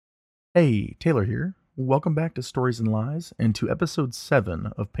Hey, Taylor here. Welcome back to Stories and Lies and to episode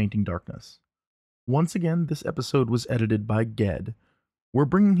 7 of Painting Darkness. Once again, this episode was edited by Ged. We're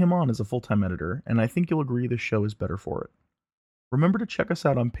bringing him on as a full time editor, and I think you'll agree the show is better for it. Remember to check us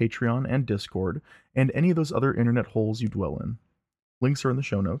out on Patreon and Discord and any of those other internet holes you dwell in. Links are in the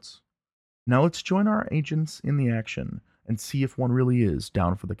show notes. Now let's join our agents in the action and see if one really is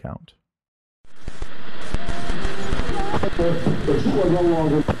down for the count.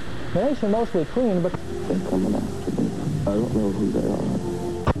 Fish are mostly clean, but They're coming after me. I don't know who they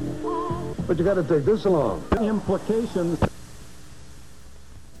are. But you gotta take this along. implications.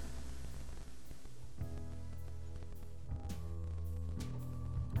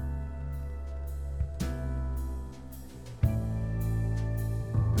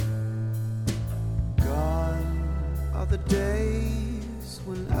 Gone are the days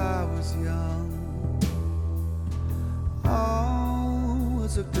when I was young. All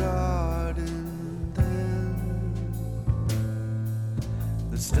was a garden then.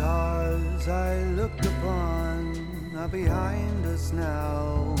 The stars I looked upon are behind us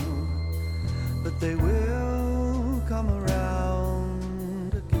now, but they will come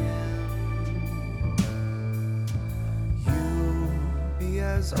around again. You'll be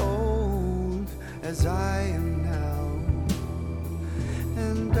as old as I am now,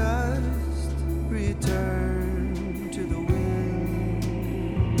 and dust return to the wind.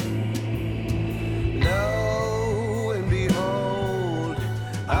 Lo and behold,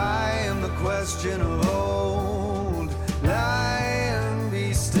 I am the question of old. Lie and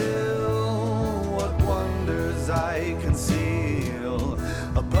be still, what wonders I conceal.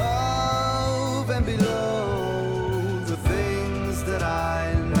 Above and below, the things that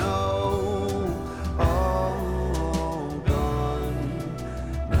I know, all gone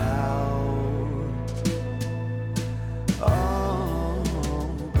now. All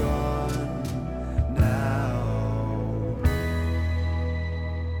gone now.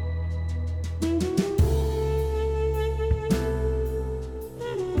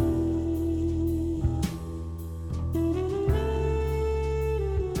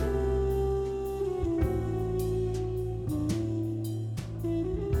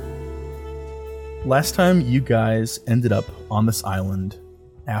 Last time you guys ended up on this island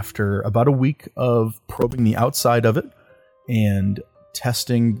after about a week of probing the outside of it and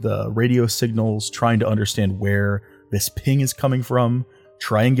testing the radio signals, trying to understand where this ping is coming from,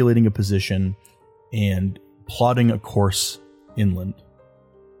 triangulating a position, and plotting a course inland.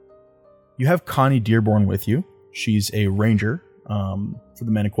 You have Connie Dearborn with you. She's a ranger for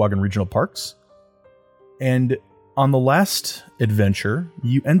the Manicouagan Regional Parks. And on the last adventure,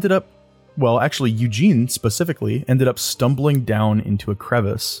 you ended up, well, actually, Eugene specifically ended up stumbling down into a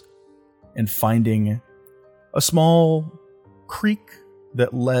crevice and finding a small creek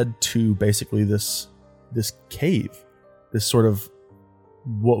that led to basically this cave, this sort of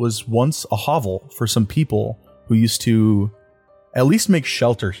what was once a hovel for some people who used to at least make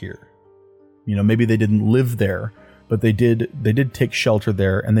shelter here. You know, maybe they didn't live there, but they did take shelter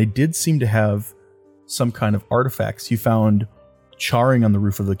there, and they did seem to have some kind of artifacts. You found charring on the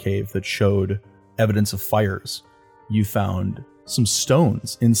roof of the cave that showed evidence of fires. You found some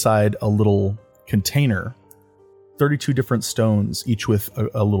stones inside a little container, 32 different stones, each with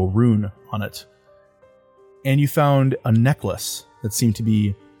a little rune on it. And you found a necklace that seemed to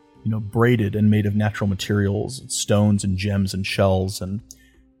be, braided and made of natural materials, stones and gems and shells, and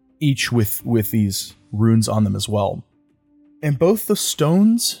each with these runes on them as well. And both the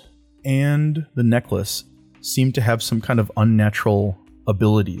stones and the necklace seemed to have some kind of unnatural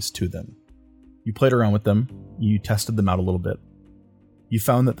abilities to them. You played around with them, you tested them out a little bit. You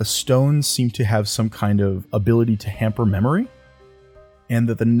found that the stones seemed to have some kind of ability to hamper memory, and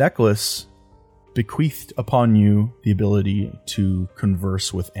that the necklace bequeathed upon you the ability to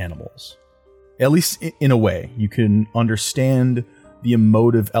converse with animals. At least in a way. You can understand the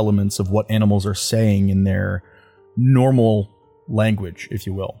emotive elements of what animals are saying in their normal language, if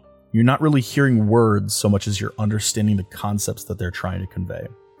you will. You're not really hearing words so much as you're understanding the concepts that they're trying to convey.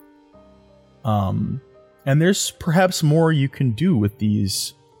 And there's perhaps more you can do with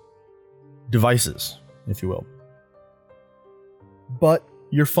these devices, if you will. But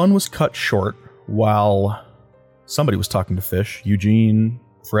your fun was cut short while somebody was talking to Fish. Eugene,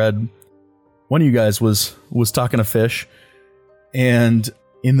 Fred, one of you guys was talking to Fish, and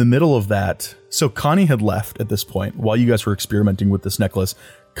in the middle of that, so Connie had left at this point while you guys were experimenting with this necklace.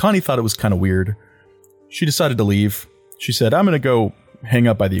 Connie thought it was kind of weird. She decided to leave. She said, I'm going to go hang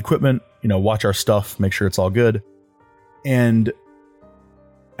up by the equipment, watch our stuff, make sure it's all good. And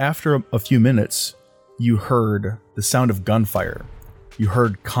after a few minutes, you heard the sound of gunfire. you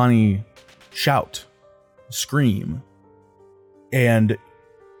heard Connie shout, scream, and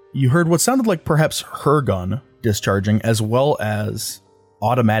you heard what sounded like perhaps her gun discharging, as well as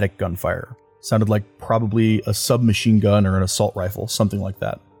automatic gunfire. Sounded like probably a submachine gun or an assault rifle, something like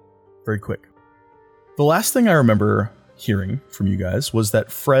that. Very quick. The last thing I remember hearing from you guys was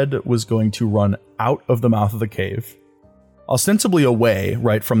that Fred was going to run out of the mouth of the cave, ostensibly away,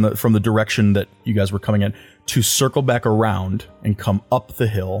 right, from the direction that you guys were coming in, to circle back around and come up the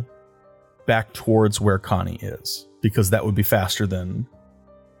hill back towards where Connie is, because that would be faster than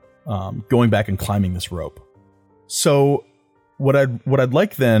going back and climbing this rope. So what I'd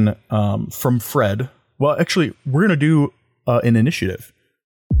like then from Fred, well, actually, we're gonna do an initiative.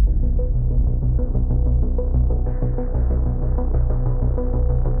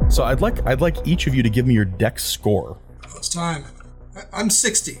 So I'd like each of you to give me your dex score. It's time. I'm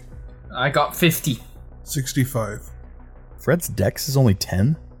 60. I got 50. 65. Fred's dex is only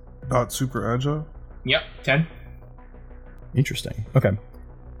 10? Not super agile? Yep, 10. Interesting. Okay.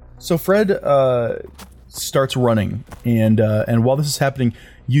 So Fred starts running, and while this is happening,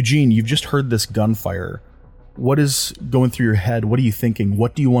 Eugene, you've just heard this gunfire. What is going through your head? What are you thinking?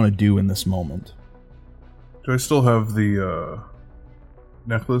 What do you want to do in this moment? Do I still have the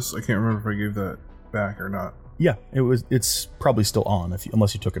necklace? I can't remember if I gave that back or not. Yeah, it's probably still on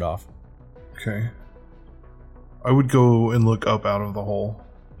unless you took it off. Okay. I would go and look up out of the hole,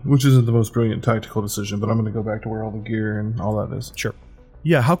 which isn't the most brilliant tactical decision, but I'm going to go back to where all the gear and all that is. Sure.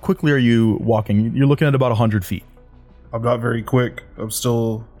 Yeah, how quickly are you walking? You're looking at about 100 feet. I'm not very quick. I'm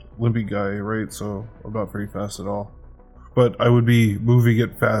still a limpy guy, right? So I'm not very fast at all. But I would be moving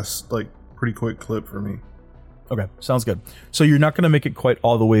it fast, like pretty quick clip for me. Okay, sounds good. So you're not going to make it quite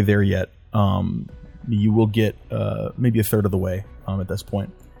all the way there yet. You will get maybe a third of the way at this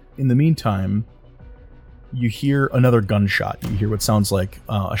point. In the meantime, you hear another gunshot. You hear what sounds like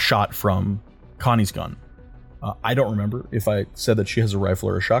a shot from Connie's gun. I don't remember if I said that she has a rifle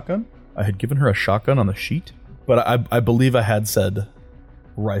or a shotgun. I had given her a shotgun on the sheet, but I believe I had said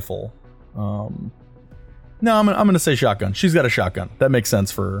rifle. No, I'm going to say shotgun. She's got a shotgun. That makes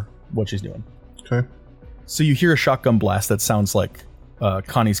sense for what she's doing. Okay. So you hear a shotgun blast that sounds like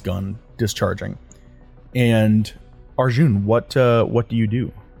Connie's gun discharging. And Arjun, what do you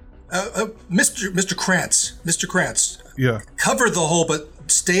do? Mr. Krantz. Yeah. Cover the hole, but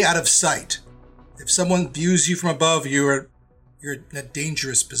stay out of sight. If someone views you from above, you're in a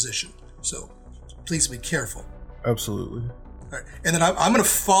dangerous position. So please be careful. Absolutely. All right. And then I'm going to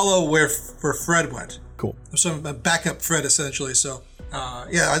follow where Fred went. Cool. So I'm going to back up Fred, essentially. So,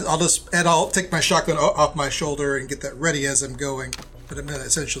 I'll take my shotgun off my shoulder and get that ready as I'm going. But I'm going to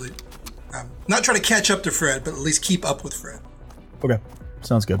essentially not try to catch up to Fred, but at least keep up with Fred. Okay.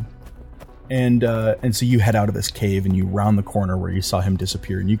 Sounds good. And so you head out of this cave and you round the corner where you saw him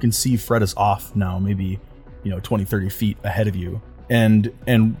disappear, and you can see Fred is off now, maybe 20, 30 feet ahead of you, and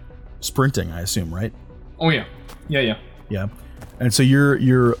sprinting, I assume, right? Oh yeah. Yeah. And so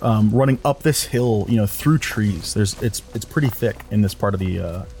you're running up this hill, through trees. It's pretty thick in this part of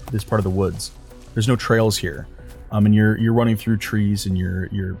the woods. There's no trails here, and you're running through trees, and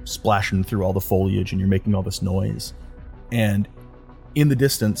you're splashing through all the foliage, and you're making all this noise, and in the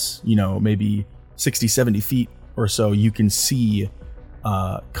distance, maybe 60, 70 feet or so, you can see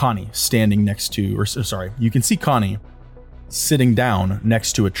Connie standing next to, you can see Connie sitting down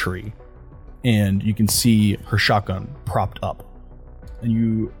next to a tree, and you can see her shotgun propped up.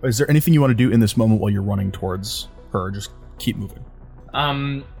 And is there anything you want to do in this moment while you're running towards her, or just keep moving?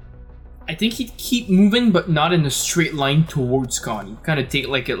 I think he'd keep moving, but not in a straight line towards Connie. Kind of take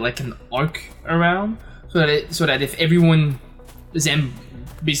like an arc around, so that if everyone is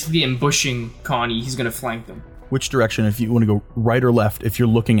basically ambushing Connie, he's gonna flank them. Which direction? If you want to go right or left, if you're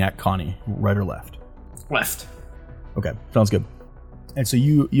looking at Connie, right or left? Left. Okay, sounds good. And so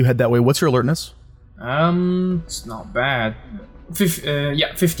you head that way. What's your alertness? It's not bad.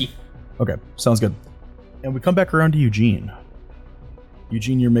 50. Okay, sounds good. And we come back around to Eugene.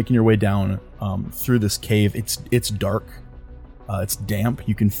 Eugene, you're making your way down through this cave. It's dark. It's damp.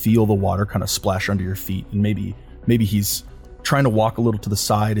 You can feel the water kind of splash under your feet, and maybe he's trying to walk a little to the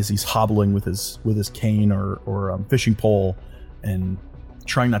side as he's hobbling with his cane or fishing pole, and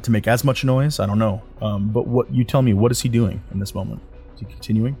trying not to make as much noise. I don't know. But what you tell me, what is he doing in this moment? Is he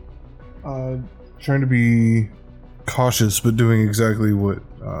continuing? Trying to be cautious, but doing exactly what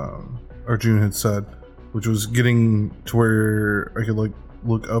Arjun had said, which was getting to where I could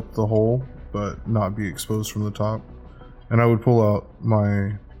look up the hole, but not be exposed from the top. And I would pull out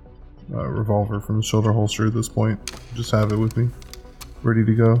my revolver from the shoulder holster at this point. Just have it with me, ready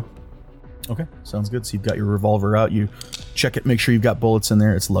to go. Okay, sounds good. So you've got your revolver out. You check it, make sure you've got bullets in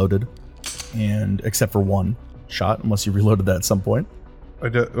there. It's loaded, and except for one shot, unless you reloaded that at some point. I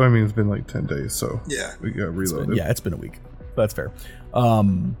mean, it's been like 10 days, so Yeah. we got reloaded. It's been a week. That's fair.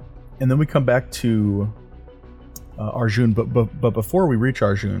 And then we come back to Arjun, but before we reach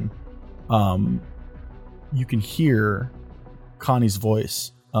Arjun, you can hear Connie's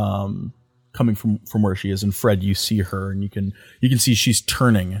voice coming from where she is, and Fred, you see her, and you can see she's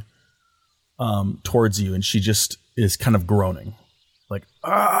turning towards you, and she just is kind of groaning, like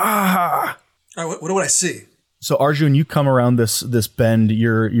ah. All right, what do I see? So Arjun, you come around this bend.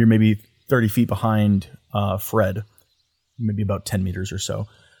 You're maybe 30 feet behind Fred, maybe about 10 meters or so,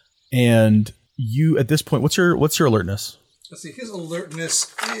 and you at this point, what's your alertness? Let's see. His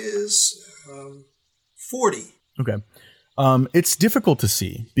alertness is 40. Okay. It's difficult to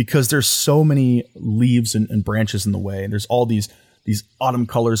see because there's so many leaves and branches in the way, and there's all these autumn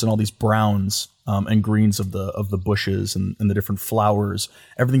colors and all these browns and greens of the bushes and the different flowers.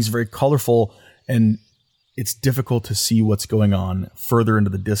 Everything's very colorful, and it's difficult to see what's going on further into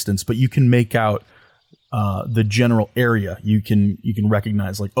the distance, but you can make out the general area. You can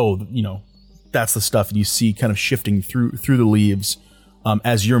recognize, like, oh, that's the stuff, and you see kind of shifting through the leaves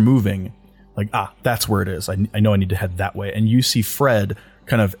as you're moving. Like, that's where it is. I know I need to head that way. And you see Fred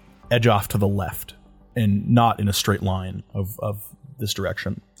kind of edge off to the left and not in a straight line of this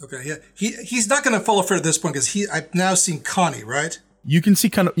direction. Okay, yeah. He's not going to follow Fred at this point because I've now seen Connie, right? You can see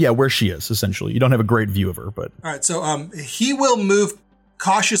kind of, where she is, essentially. You don't have a great view of her, but... All right, so he will move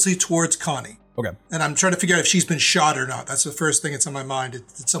cautiously towards Connie. Okay. And I'm trying to figure out if she's been shot or not. That's the first thing that's on my mind.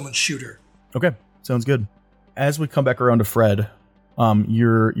 Did someone shoot her? Okay, sounds good. As we come back around to Fred,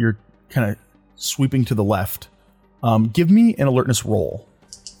 you're kind of sweeping to the left. Give me an alertness roll.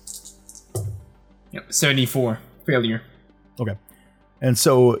 Yep, 74. Failure. Okay. And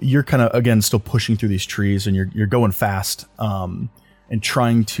so you're kind of, again, still pushing through these trees, and you're going fast and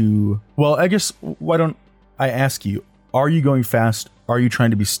trying to... Well, I guess, why don't I ask you, are you going fast? Are you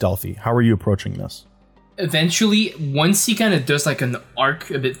trying to be stealthy? How are you approaching this? Eventually, once he kind of does like an arc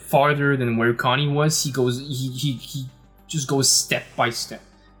a bit farther than where Connie was, he just goes step by step,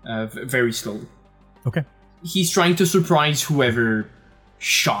 very slowly. Okay. He's trying to surprise whoever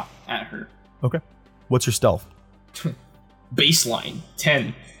shot at her. Okay. What's your stealth? Baseline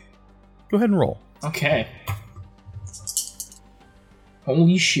 10. Go ahead and roll. Okay.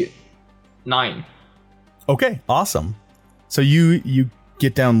 Holy shit. 9. Okay, awesome. So you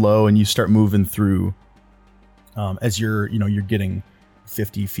get down low and you start moving through as you're getting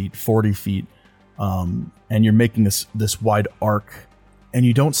 50 feet, 40 feet, and you're making this wide arc, and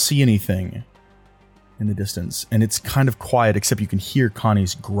you don't see anything in the distance, and it's kind of quiet, except you can hear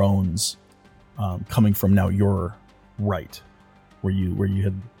Connie's groans coming from now your right, where you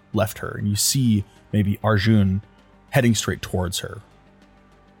had left her, and you see maybe Arjun heading straight towards her.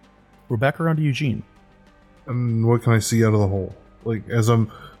 We're back around to Eugene. And what can I see out of the hole? Like,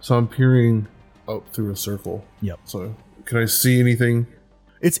 I'm peering up through a circle. Yep. So can I see anything?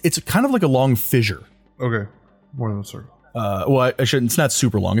 It's kind of like a long fissure. Okay, more than a circle. Well, I shouldn't. It's not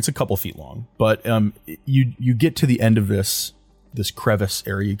super long. It's a couple feet long, but you get to the end of this crevice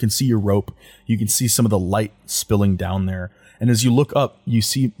area. You can see your rope. You can see some of the light spilling down there. And as you look up, you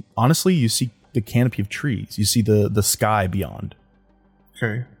see the canopy of trees. You see the sky beyond.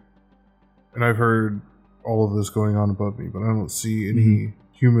 Okay. And I've heard all of this going on above me, but I don't see any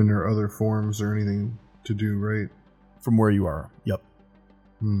human or other forms or anything to do, right? From where you are. Yep.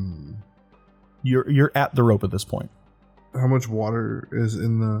 You're at the rope at this point. How much water is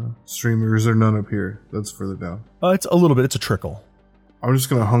in the stream, or is there none up here that's further down? It's a little bit. It's a trickle. I'm just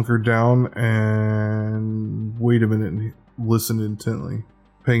going to hunker down and wait a minute and listen intently.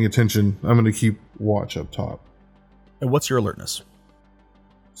 Paying attention. I'm going to keep watch up top. And what's your alertness?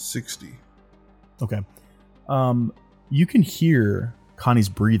 60. Okay. You can hear Connie's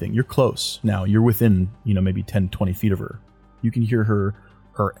breathing. You're close now. You're within, maybe 10, 20 feet of her. You can hear her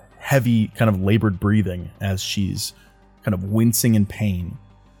heavy, kind of labored breathing as she's kind of wincing in pain.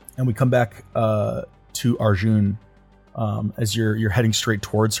 And we come back to Arjun as you're heading straight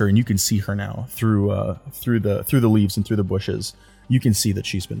towards her, and you can see her now through the leaves and through the bushes. You can see that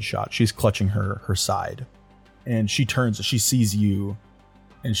she's been shot. She's clutching her side, and she turns. She sees you,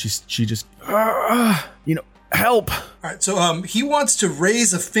 and she just help. All right, so he wants to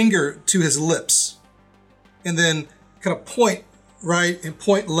raise a finger to his lips, and then kind of point right and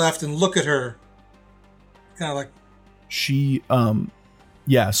point left and look at her, kind of like. She,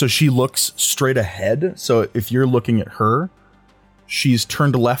 so she looks straight ahead. So if you're looking at her, she's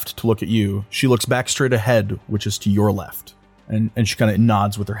turned left to look at you. She looks back straight ahead, which is to your left. And she kind of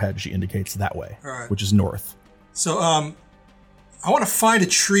nods with her head. She indicates that way, All right. which is north. So, I want to find a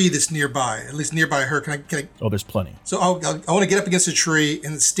tree that's nearby, at least nearby her. Can I? Oh, there's plenty. So I want to get up against a tree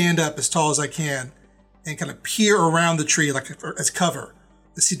and stand up as tall as I can, and kind of peer around the tree like as cover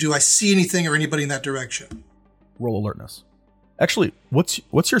to see, do I see anything or anybody in that direction? Roll alertness. Actually,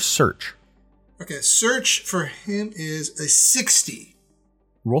 what's your search? Okay, search for him is a 60,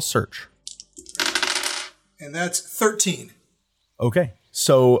 Roll search. and that's 13. Okay,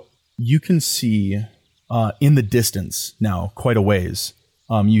 so you can see in the distance now, quite a ways.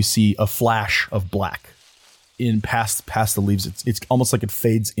 You see a flash of black in past the leaves. It's almost like it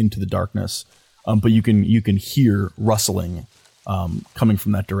fades into the darkness, but you can hear rustling coming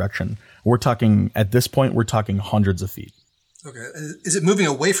from that direction. We're talking at this point. We're talking hundreds of feet Okay, is it moving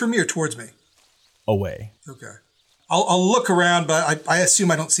away from me or towards me? away. Okay, I'll look around, but I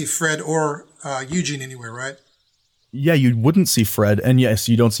assume I don't see Fred or Eugene anywhere, right? Yeah, you wouldn't see Fred, and yes,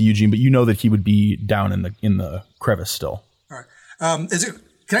 you don't see Eugene, but you know that he would be down in the crevice still. All right.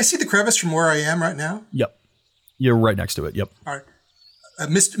 Can I see the crevice from where I am right now? Yep, you're right next to it. Yep. All right.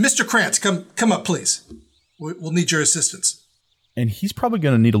 Mr. Krantz, come up, please. We'll need your assistance. And he's probably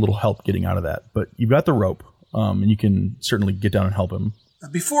going to need a little help getting out of that, but you've got the rope, and you can certainly get down and help him.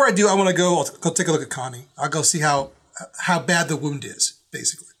 Before I do, I want to go take a look at Connie. I'll go see how bad the wound is,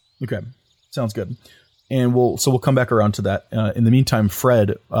 basically. Okay, sounds good. And we'll come back around to that. In the meantime,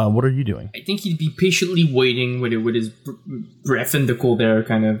 Fred, what are you doing? I think he'd be patiently waiting with his breath in the cold air,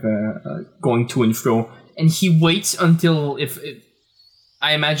 kind of going to and fro. And he waits until if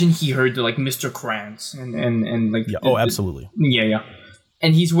I imagine he heard like Mr. Krantz and like Yeah. Oh, absolutely. Yeah.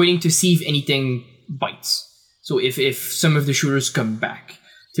 And he's waiting to see if anything bites. So if some of the shooters come back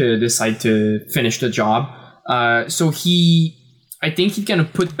to decide to finish the job, I think he'd kind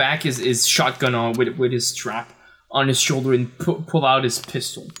of put back his shotgun on with his strap on his shoulder and pull out his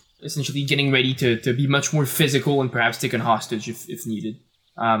pistol, essentially getting ready to be much more physical and perhaps taken hostage if needed.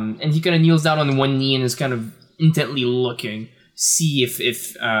 And he kind of kneels down on one knee and is kind of intently looking, see if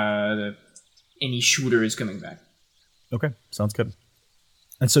any shooter is coming back. Okay, sounds good.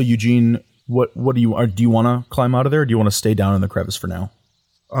 And so, Eugene, what do you want to climb out of there, or do you want to stay down in the crevice for now?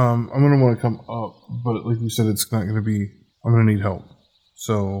 I'm gonna want to come up, but like you said, it's not gonna be. I'm gonna need help.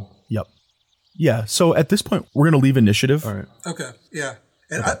 So. Yep. Yeah. So at this point, we're gonna leave initiative. All right. Okay, yeah.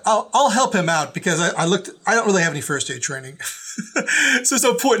 And I'll help him out because I don't really have any first aid training. So there's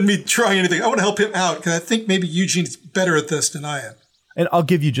no point in me trying anything. I want to help him out because I think maybe Eugene's better at this than I am. And I'll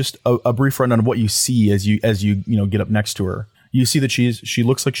give you just a brief rundown of what you see as you get up next to her. You see that she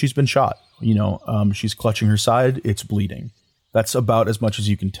looks like she's been shot. She's clutching her side. It's bleeding. That's about as much as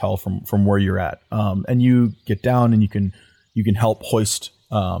you can tell from where you're at. And you get down and you can help hoist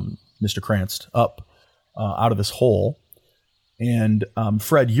Mr. Krantz up out of this hole. And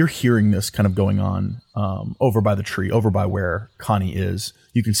Fred, you're hearing this kind of going on over by the tree, over by where Connie is.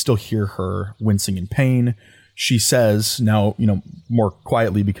 You can still hear her wincing in pain. She says now, more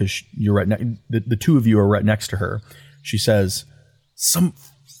quietly because you're right the two of you are right next to her. She says, "Some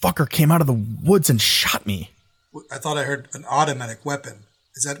fucker came out of the woods and shot me." I thought I heard an automatic weapon.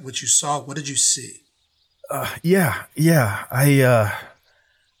 Is that what you saw? What did you see? Yeah.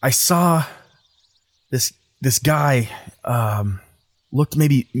 I saw this guy looked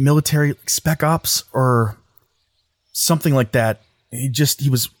maybe military, spec ops or something like that. He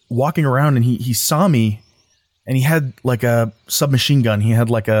was walking around and he saw me, and he had like a submachine gun. He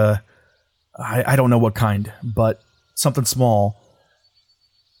had like I don't know what kind, but something small.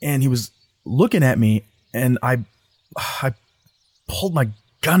 And he was looking at me, and I pulled my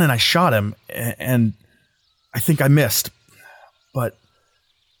gun and I shot him, and I think I missed, but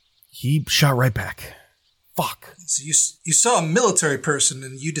he shot right back. Fuck. So you saw a military person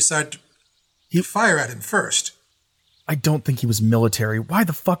and you decided to fire at him first. I don't think he was military. Why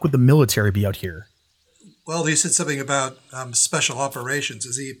the fuck would the military be out here? Well, you said something about special operations.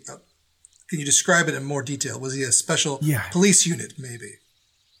 Is he? Can you describe it in more detail? Was he a special police unit, maybe?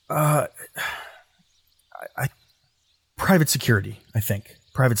 Private security, I think.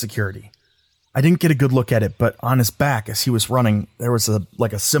 Private security. I didn't get a good look at it, but on his back as he was running, there was a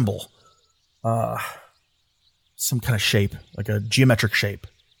symbol. Some kind of shape, like a geometric shape.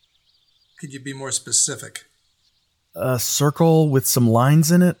 Could you be more specific? A circle with some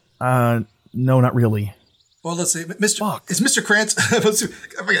lines in it? No, not really. Well, let's see. Is Mr. Krantz? I'm going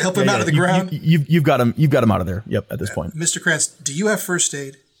to help him out of the ground. You've got him. You've got him out of there. Yep. At this point, Mr. Krantz, do you have first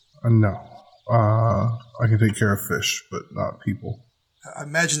aid? No. I can take care of fish, but not people. I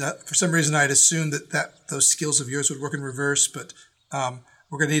imagine that for some reason I'd assumed that those skills of yours would work in reverse, but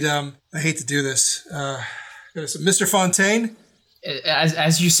we're going to need. I hate to do this. Mr. Fontaine,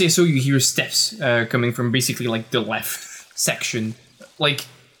 as you say so, you hear steps coming from basically like the left section, like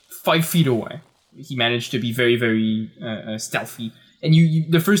 5 feet away. He managed to be very, very stealthy. And you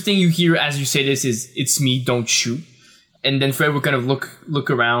the first thing you hear as you say this is, "It's me, don't shoot." And then Fred will kind of look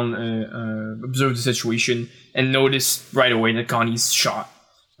around, observe the situation, and notice right away that Connie's shot.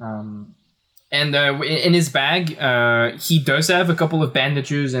 And in his bag, he does have a couple of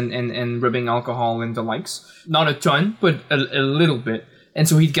bandages and rubbing alcohol and the likes. Not a ton, but a little bit. And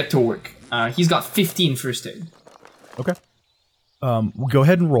so he'd get to work. He's got 15 first aid. Okay. We'll go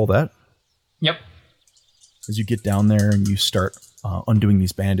ahead and roll that. Yep. As you get down there and you start undoing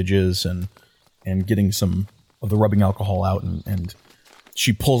these bandages and getting some of the rubbing alcohol out, and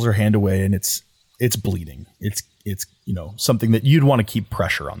she pulls her hand away and it's bleeding. It's something that you'd want to keep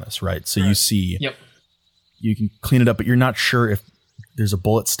pressure on this, right? So you see, yep, you can clean it up, but you're not sure if there's a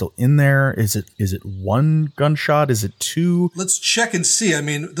bullet still in there. Is it 1 gunshot? Is it 2? Let's check and see. I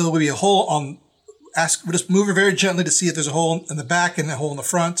mean, there will be a hole on. We'll just move her very gently to see if there's a hole in the back and a hole in the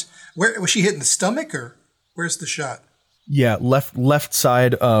front. Where was she hit in the stomach, or where's the shot? Yeah, left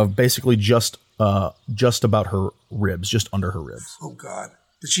side of basically just about her ribs, just under her ribs. Oh God!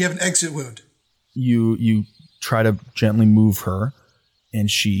 Did she have an exit wound? You try to gently move her, and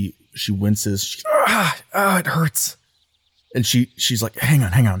she winces. It hurts. And she's like, hang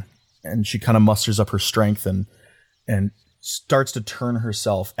on. And she kind of musters up her strength and starts to turn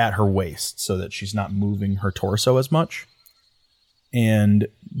herself at her waist so that she's not moving her torso as much. And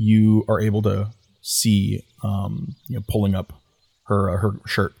you are able to see, pulling up her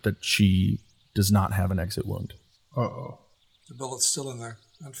shirt, that she does not have an exit wound. Uh-oh. The bullet's still in there.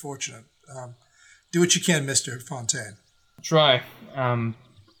 Unfortunate. Do what you can, Mr. Fontaine. Try.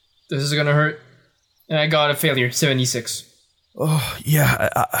 This is gonna hurt. And I got a failure, 76. Oh, yeah,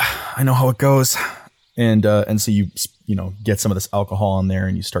 I know how it goes. And so you get some of this alcohol in there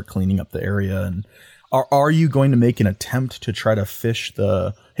and you start cleaning up the area. And are you going to make an attempt to try to fish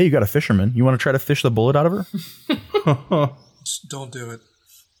hey, you got a fisherman. You want to try to fish the bullet out of her? Just don't do it.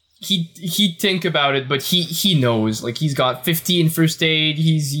 He'd think about it, but he knows. Like, he's got 15 first aid.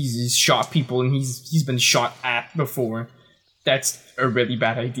 He's shot people, and he's been shot at before. That's a really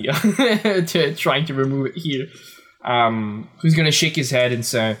bad idea to trying to remove it here. He's gonna shake his head and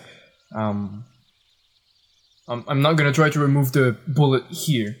say, "I'm not gonna try to remove the bullet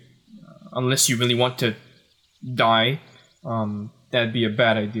here, unless you really want to die. That'd be a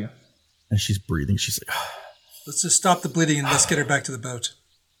bad idea." And she's breathing. She's like, "Let's just stop the bleeding and let's get her back to the boat."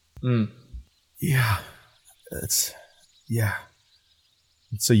 Yeah.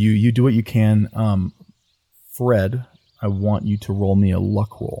 So you do what you can. Fred, I want you to roll me a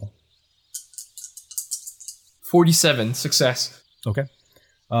luck roll. 47, success. Okay.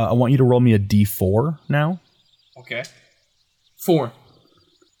 I want you to roll me a D4 now. Okay. 4.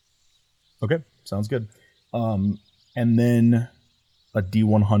 Okay, sounds good. And then a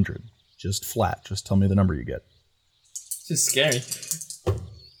D100, just flat. Just tell me the number you get. This is scary.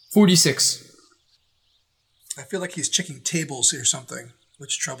 46. I feel like he's checking tables or something,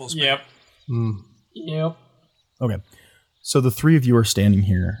 which troubles me. Yep. Yep. Okay. So the three of you are standing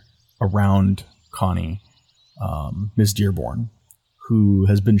here around Connie, Ms. Dearborn, who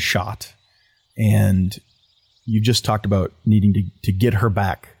has been shot, and you just talked about needing to get her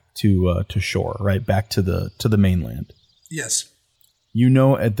back to shore, right? Back to the mainland. Yes. You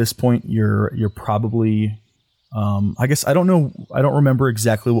know, at this point, you're probably, I guess I don't know. I don't remember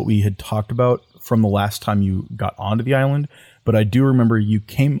exactly what we had talked about from the last time you got onto the island, but I do remember you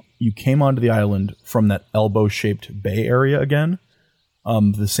came onto the island from that elbow-shaped bay area again,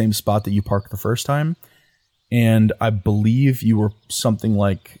 the same spot that you parked the first time, and I believe you were something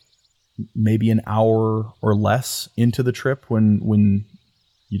like maybe an hour or less into the trip when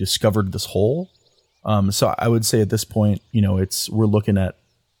you discovered this hole. So I would say at this point, we're looking at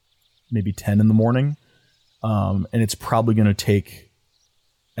maybe 10 in the morning, and it's probably going to take,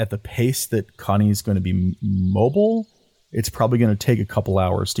 at the pace that Connie's going to be mobile, it's probably going to take a couple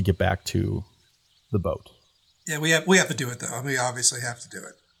hours to get back to the boat. Yeah, we have to do it though. We obviously have to do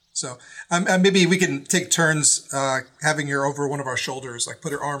it. So maybe we can take turns having her over one of our shoulders, like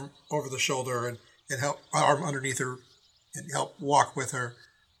put her arm over the shoulder and help arm underneath her and help walk with her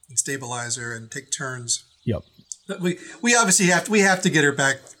and stabilize her and take turns. Yep. But we obviously have to get her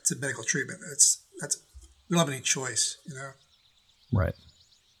back to medical treatment. We don't have any choice, Right.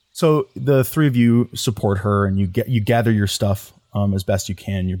 So the three of you support her, and you gather your stuff as best you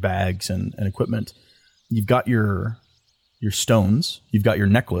can, your bags and equipment. You've got your stones. You've got your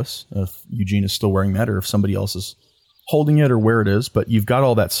necklace, if Eugene is still wearing that, or if somebody else is holding it, or where it is. But you've got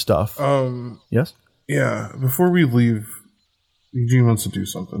all that stuff. Yes? Yes? Yeah. Before we leave, Eugene wants to do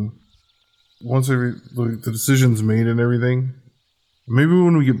something. Once the decision's made and everything, maybe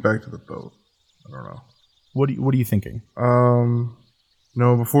when we get back to the boat. I don't know. What are you thinking?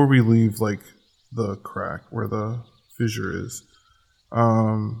 No, before we leave, like, the crack where the fissure is, I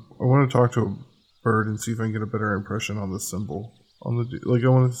want to talk to a bird and see if I can get a better impression on the symbol. I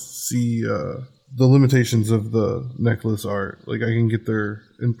want to see the limitations of the necklace art. Like, I can get their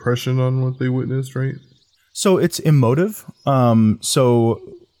impression on what they witnessed, right? So it's emotive. So,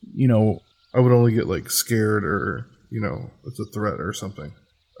 you know, I would only get, like, scared or, you know, it's a threat or something.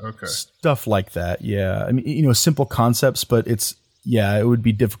 Okay. Stuff like that, yeah. I mean, you know, simple concepts, but it would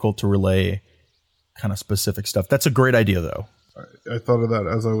be difficult to relay kind of specific stuff. That's a great idea, though. I thought of that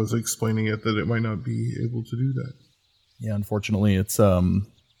as I was explaining it, that it might not be able to do that. Yeah, unfortunately, it's and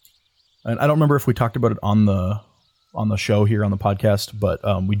I don't remember if we talked about it on the show here on the podcast, but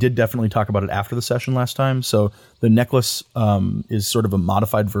we did definitely talk about it after the session last time. So the necklace is sort of a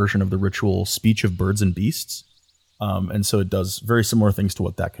modified version of the ritual speech of birds and beasts. And so it does very similar things to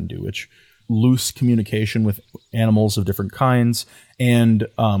what that can do, which loose communication with animals of different kinds and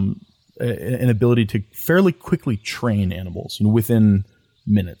an ability to fairly quickly train animals, you know, within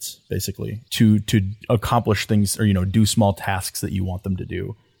minutes, basically, to accomplish things or, you know, do small tasks that you want them to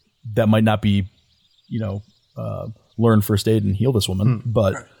do. That might not be, you know, learn first aid and heal this woman,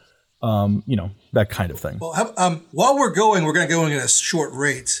 but, you know, that kind of thing. Well, while we're going to go in at a short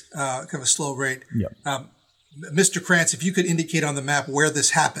rate, kind of a slow rate. Yeah. Mr. Krantz, if you could indicate on the map where this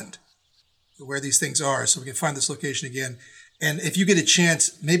happened, where these things are, so we can find this location again. And if you get a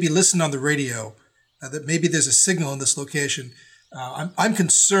chance, maybe listen on the radio that maybe there's a signal in this location. I'm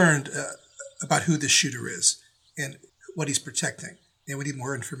concerned about who this shooter is and what he's protecting, and we need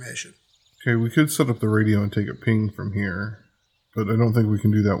more information. Okay, we could set up the radio and take a ping from here, but I don't think we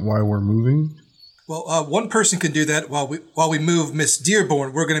can do that while we're moving. Well, one person can do that while we move Miss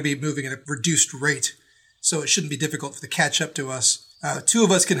Dearborn. We're going to be moving at a reduced rate, so it shouldn't be difficult to catch up to us. Two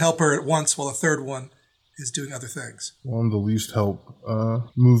of us can help her at once, while the third one is doing other things. Well, I'm the least help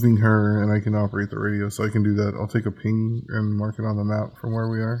moving her, and I can operate the radio, so I can do that. I'll take a ping and mark it on the map from where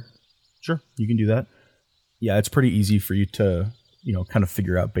we are. Sure, you can do that. Yeah, it's pretty easy for you to, you know, kind of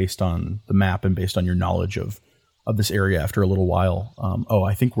figure out based on the map and based on your knowledge of this area after a little while.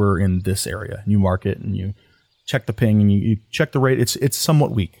 I think we're in this area. And you mark it and you check the ping and you check the rate. It's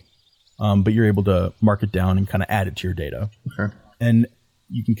somewhat weak, but you're able to mark it down and kind of add it to your data. Okay. And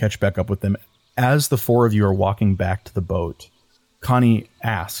you can catch back up with them. As the four of you are walking back to the boat, Connie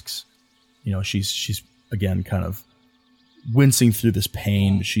asks, you know, she's again kind of wincing through this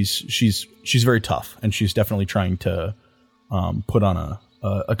pain. She's very tough, and she's definitely trying to put on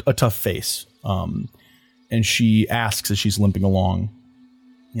a tough face. And she asks as she's limping along,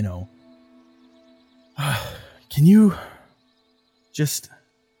 you know, can you just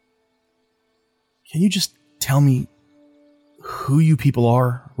tell me who you people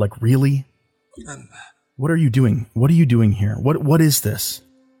are? Like, really? What are you doing? What are you doing here? What is this?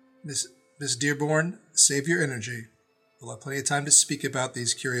 Miss Dearborn, save your energy. We'll have plenty of time to speak about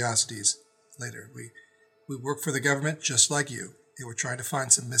these curiosities later. We work for the government just like you, and we're trying to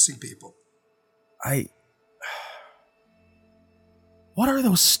find some missing people. What are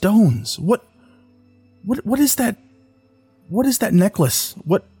those stones? What is that? What is that necklace?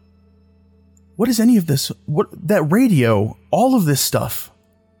 What is any of this? What, that radio? All of this stuff.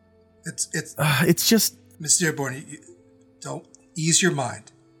 It's just... Miss Dearborn, you don't ease your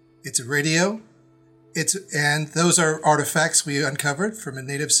mind. It's a radio. And those are artifacts we uncovered from a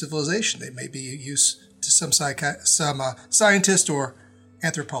native civilization. They may be of use to some scientist or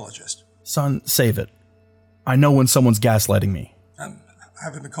anthropologist. Son, save it. I know when someone's gaslighting me. I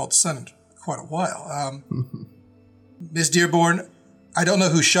haven't been called son in quite a while. Miss Dearborn, I don't know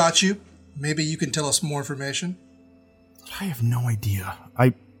who shot you. Maybe you can tell us more information. I have no idea.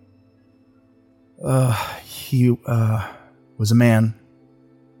 He was a man.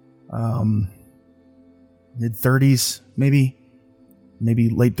 Mid-30s, maybe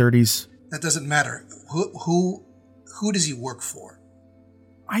late 30s. That doesn't matter. Who does he work for?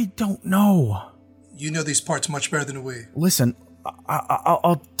 I don't know. You know these parts much better than we. Listen,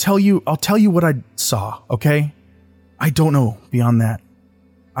 I'll tell you what I saw, okay? I don't know beyond that.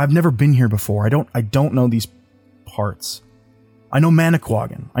 I've never been here before. I don't know these parts. I know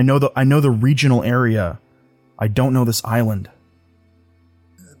Manicouagan. I know the regional area. I don't know this island.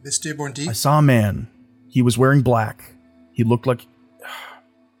 Miss Dearborn D? I saw a man. He was wearing black. It looked like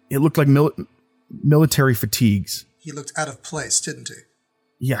military fatigues. He looked out of place, didn't he?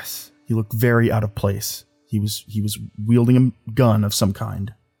 Yes, he looked very out of place. He was wielding a gun of some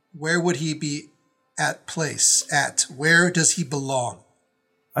kind. Where would he be Where does he belong?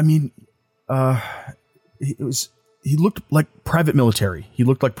 I mean, he looked like private military.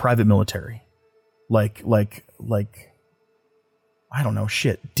 Like, I don't know,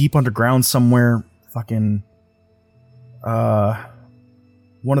 shit. Deep underground somewhere. Fucking,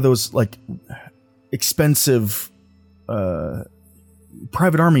 one of those, like, expensive,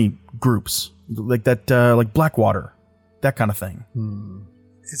 private army groups. Like that, like Blackwater. That kind of thing.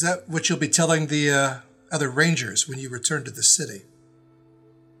 Is that what you'll be telling the other Rangers when you return to the city?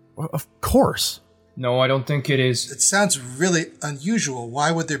 Well, of course. No, I don't think it is. It sounds really unusual.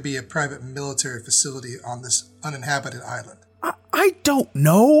 Why would there be a private military facility on this uninhabited island? I don't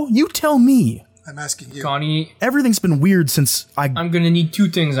know. You tell me. I'm asking you. Connie, Everything's been weird since I'm gonna need 2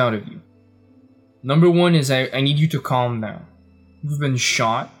 things out of you. Number 1 is I need you to calm down. You've been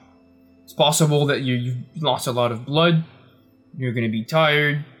shot. It's possible that you've lost a lot of blood. You're gonna be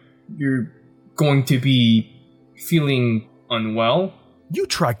tired. You're going to be feeling unwell. You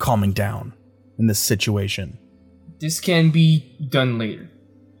try calming down in this situation. This can be done later.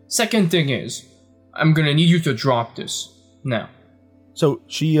 Second thing is, I'm gonna need you to drop this now. So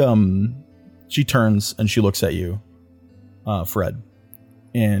she turns and she looks at you, Fred,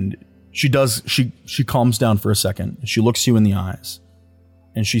 and she calms down for a second. She looks you in the eyes,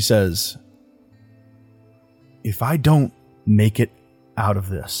 and she says, "If I don't make it out of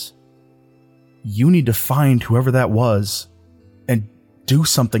this, you need to find whoever that was and do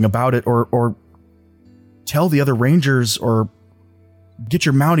something about it, or tell the other Rangers, or get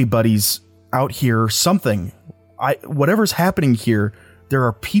your Mountie buddies out here, or something. Whatever's happening here, there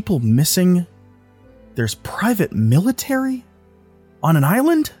are people missing. There's private military on an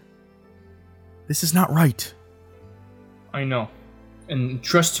island. This is not right. I know. And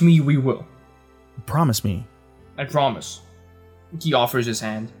trust me, we will. Promise me." I promise. He offers his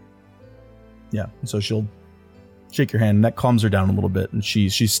hand. Yeah, and so she'll shake your hand, and that calms her down a little bit, and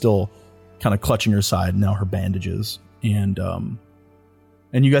she's still kind of clutching her side, now her bandages, and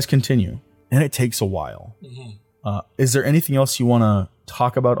you guys continue, and it takes a while. Is there anything else you want to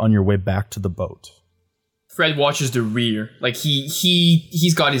talk about on your way back to the boat? Fred watches the rear. Like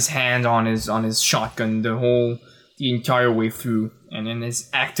he's got his hand on his shotgun the entire way through, and then is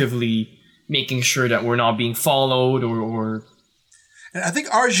actively making sure that we're not being followed or. And I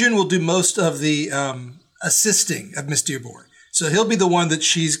think Arjun will do most of the assisting of Miss Dearborn. So he'll be the one that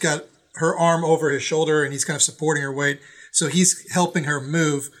she's got her arm over his shoulder and he's kind of supporting her weight. So he's helping her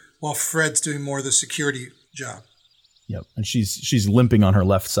move while Fred's doing more of the security job. Yep, and she's limping on her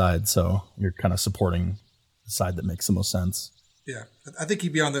left side, so you're kind of supporting the side that makes the most sense. Yeah, I think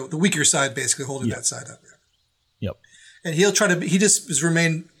he'd be on the weaker side, basically holding that side up. Yeah. Yep. And he just has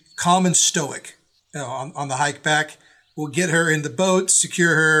remained calm and stoic, on the hike back. We'll get her in the boat,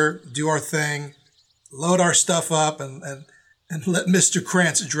 secure her, do our thing, load our stuff up, and let Mr.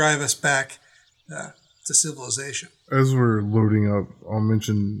 Krantz drive us back to civilization. As we're loading up, I'll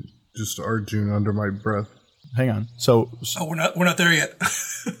mention just to Arjun under my breath. Hang on. So we're not there yet.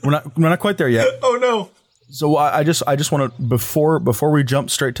 we're not quite there yet. Oh no. So I just want to before we jump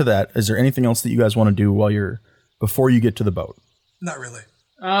straight to that, is there anything else that you guys want to do before you get to the boat? Not really.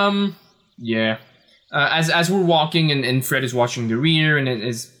 Yeah. As we're walking and Fred is watching the rear and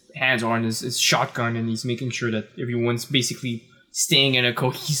his hands are on his shotgun and he's making sure that everyone's basically staying in a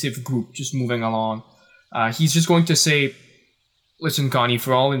cohesive group, just moving along. He's just going to say, "Listen, Connie,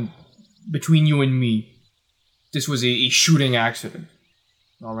 for all in between you and me, this was a shooting accident.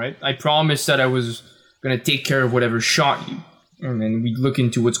 All right? I promised that I was going to take care of whatever shot you, and then we'd look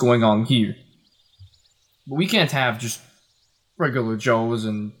into what's going on here. But we can't have just regular Joes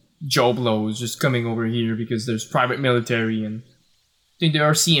and Joe Blows just coming over here because there's private military and think the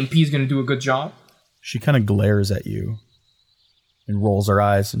RCMP is going to do a good job." She kind of glares at you and rolls her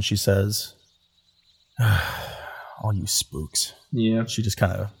eyes and she says, "All you spooks." Yeah. She just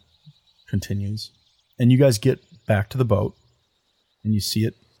kind of continues. And you guys get back to the boat and you see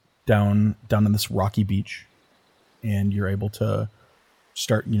it down on this rocky beach, and you're able to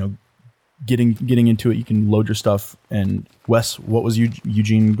start, getting into it. You can load your stuff. And Wes, what was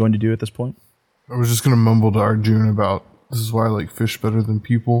Eugene going to do at this point? I was just going to mumble to Arjun about, this is why I like fish better than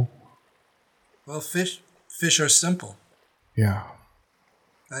people. Well, fish are simple. Yeah.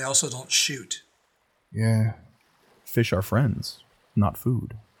 They also don't shoot. Yeah. Fish are friends, not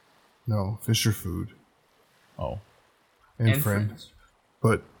food. No, fish are food. Oh. And friends.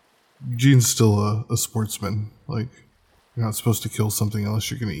 But Eugene's still a sportsman. Like, you're not supposed to kill something unless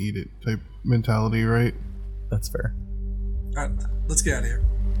you're going to eat it type mentality, right? That's fair. All right, let's get out of here.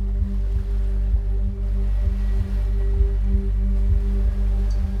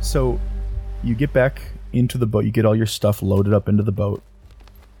 So You get back into the boat. You get all your stuff loaded up into the boat,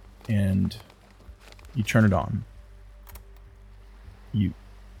 and you turn it on. You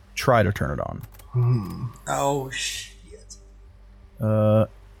try to turn it on. Oh, shit.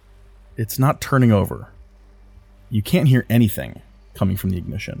 It's not turning over. You can't hear anything coming from the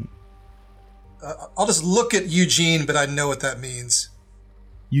ignition. I'll just look at Eugene, but I know what that means.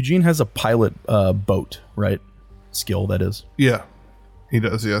 Eugene has a pilot boat, right? Skill, that is. Yeah, he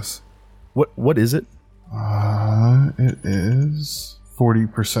does. Yes. What is it? It is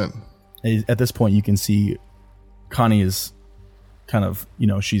 40%. At this point, you can see Connie is kind of,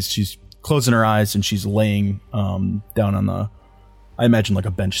 she's closing her eyes and she's laying down on I imagine like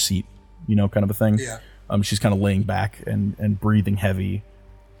a bench seat, kind of a thing. Yeah. She's kind of laying back and breathing heavy.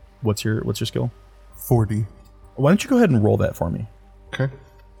 What's your skill? 40. Why don't you go ahead and roll that for me? Okay.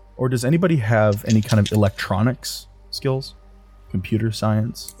 Or does anybody have any kind of electronics skills? Computer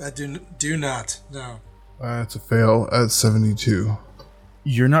science? I do not, no. It's a fail at 72.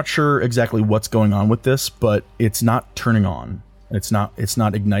 You're not sure exactly what's going on with this, but it's not turning on. It's not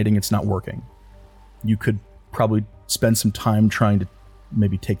igniting, it's not working. You could probably spend some time trying to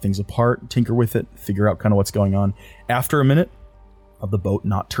maybe take things apart, tinker with it, figure out kind of what's going on. After a minute of the boat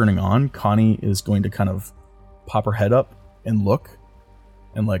not turning on, Connie is going to kind of pop her head up and look,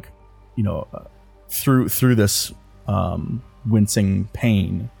 and through this wincing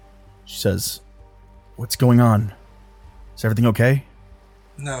pain, she says, "What's going on? Is everything okay?"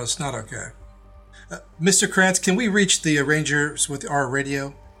 No, it's not okay. Mr. Krantz, can we reach the Rangers with our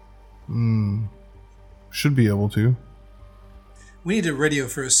radio? Should be able to. We need a radio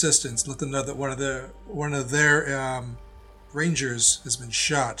for assistance. Let them know that one of their Rangers has been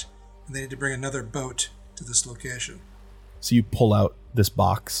shot, and they need to bring another boat to this location. So you pull out this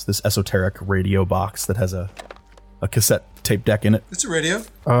box, this esoteric radio box that has a cassette tape deck in it. It's a radio.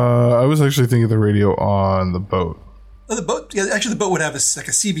 I was actually thinking of the radio on the boat. Oh, the boat. Yeah, actually, the boat would have a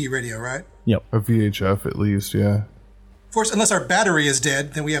CB radio, right? Yep. A VHF at least, yeah. Of course, unless our battery is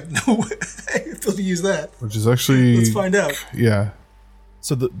dead, then we have no way to use that. Which is actually... Let's find out. Yeah.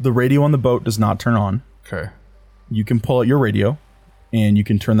 So the radio on the boat does not turn on. Okay. You can pull out your radio, and you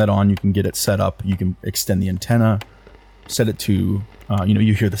can turn that on. You can get it set up. You can extend the antenna, set it to,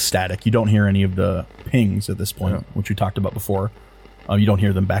 you hear the static. You don't hear any of the pings at this point, which we talked about before. You don't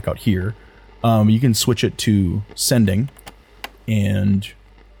hear them back out here. You can switch it to sending, and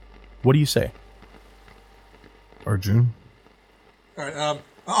what do you say? Arjun? All right.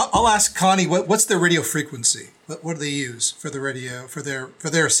 I'll ask Connie. What's their radio frequency? What do they use for the radio for their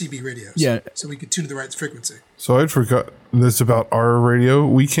CB radios? Yeah. So we can tune to the right frequency. So I'd forgot this about our radio.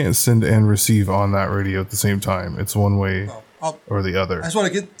 We can't send and receive on that radio at the same time. It's one way or the other. I just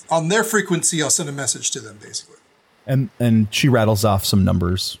want to get on their frequency. I'll send a message to them, basically. And she rattles off some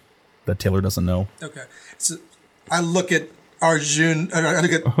numbers that Taylor doesn't know. Okay. So I look at Arjun. I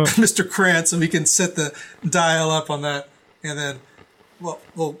look at Mr. Krantz, and we can set the dial up on that, and then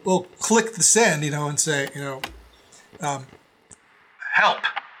we'll click the send, and say, help.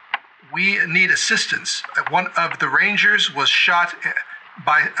 We need assistance. One of the Rangers was shot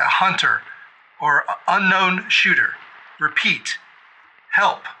by a hunter or unknown shooter. Repeat.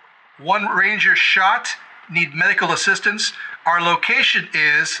 Help. One Ranger shot. Need medical assistance. Our location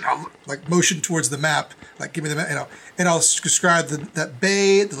is, I'll motion towards the map, give me the map, and I'll describe that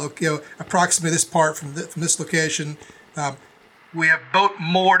bay, approximately this part from this location. We have boat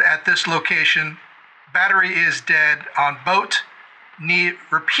moored at this location. Battery is dead on boat. Need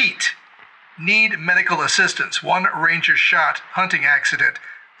medical assistance. One Ranger shot, hunting accident.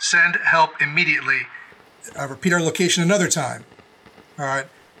 Send help immediately. Repeat our location another time. All right.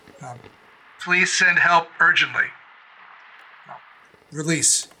 Please send help urgently.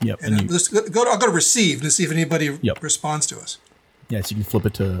 Release. Yep. And I'll go to receive to see if anybody responds to us. Yeah, so you can flip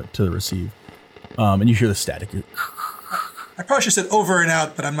it to the receive. And you hear the static. I probably should have said over and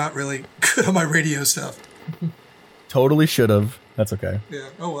out, but I'm not really good on my radio stuff. Totally should have. That's okay. Yeah.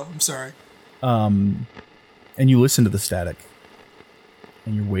 Oh, well, I'm sorry. And you listen to the static.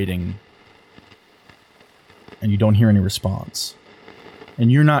 And you're waiting. And you don't hear any response.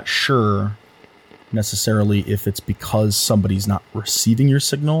 And you're not sure necessarily if it's because somebody's not receiving your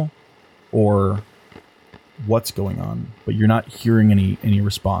signal or what's going on, but you're not hearing any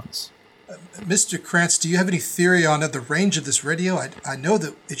response. Mr. Krantz, do you have any theory on the range of this radio? I know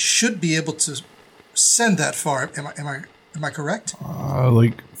that it should be able to send that far. Am I correct?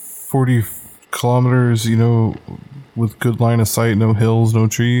 40 kilometers, with good line of sight, no hills, no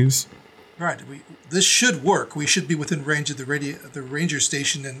trees. Right. This should work. We should be within range of the Ranger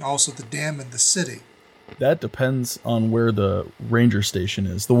station and also the dam and the city. That depends on where the ranger station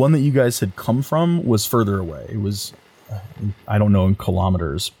is. The one that you guys had come from was further away. It was, I don't know in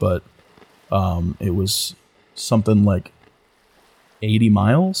kilometers, but it was something like 80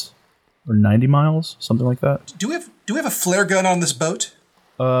 miles or 90 miles, something like that. Do we have a flare gun on this boat?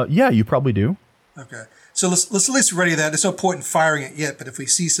 Yeah, you probably do. Okay. So let's at least ready that. There's no point in firing it yet, but if we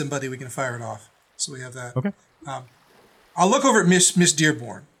see somebody, we can fire it off. So we have that. Okay. I'll look over at Miss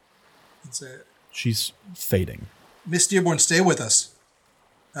Dearborn and say, She's fading. Miss Dearborn, stay with us.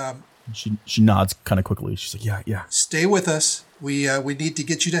 She nods kind of quickly. She's like, yeah. Stay with us. We need to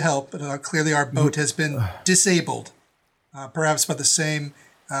get you to help. But clearly our boat has been disabled, perhaps by the same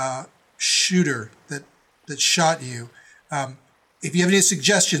shooter that shot you. If you have any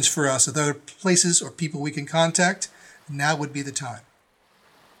suggestions for us of other places or people we can contact, now would be the time.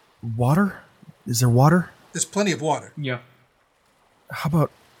 Water? Is there water? There's plenty of water. Yeah. How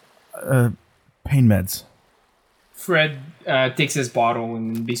about pain meds? Fred takes his bottle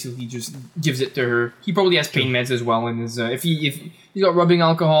and basically just gives it to her. He probably has pain meds as well, and his if he's got rubbing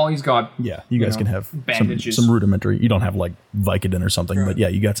alcohol, he's got you guys can have bandages. Some rudimentary. You don't have like Vicodin or something, Right. but yeah,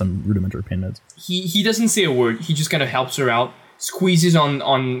 you got some rudimentary pain meds. He doesn't say a word. He just kind of helps her out, squeezes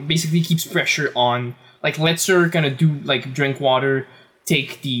on basically keeps pressure on, like lets her kind of do like drink water,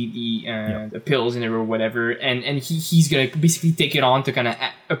 take the pills in it or whatever, and he's gonna basically take it on to kind of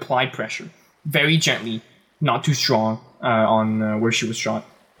apply pressure very gently. Not too strong on where she was shot,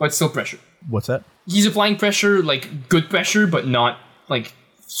 but still pressure. What's that? He's applying pressure, like good pressure, but not like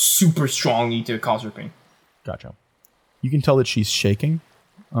super strongly to cause her pain. Gotcha. You can tell that she's shaking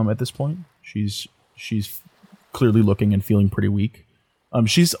at this point. She's clearly looking and feeling pretty weak.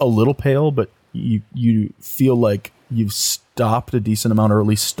 She's a little pale, but you feel like you've stopped a decent amount, or at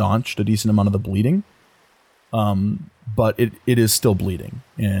least staunched a decent amount of the bleeding. But it is still bleeding,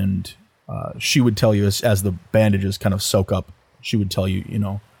 and she would tell you as the bandages kind of soak up, she would tell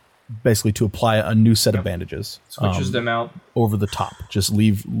you, basically to apply a new set of bandages. Switches them out. Over the top. Just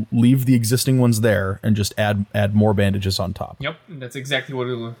leave the existing ones there and just add more bandages on top. Yep, that's exactly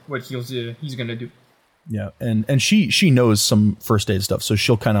what he's gonna do. Yeah, and she knows some first aid stuff, so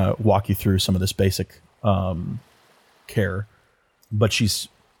she'll kind of walk you through some of this basic care. But she's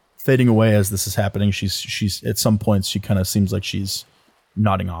fading away as this is happening. She's at some points she kind of seems like she's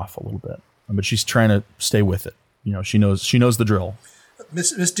nodding off a little bit, but she's trying to stay with it. She knows the drill.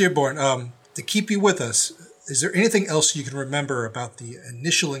 Miss Dearborn, to keep you with us, is there anything else you can remember about the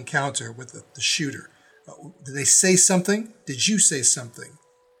initial encounter with the shooter? Did they say something? Did you say something?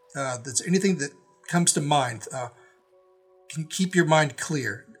 Is there anything that comes to mind? Can you keep your mind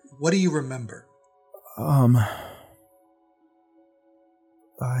clear? What do you remember?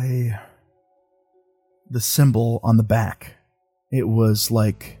 The symbol on the back. It was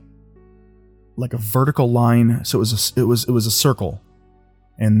like a vertical line. So it was a circle,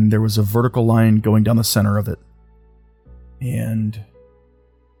 and there was a vertical line going down the center of it, and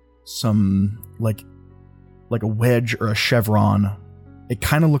some like a wedge or a chevron. It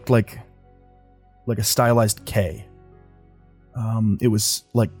kind of looked like a stylized K. It was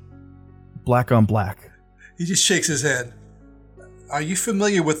like black on black. He just shakes his head. Are you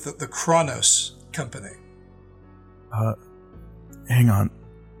familiar with the Kronos company? Hang on.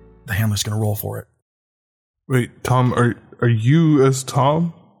 The handler's gonna roll for it. Wait, Tom, are you as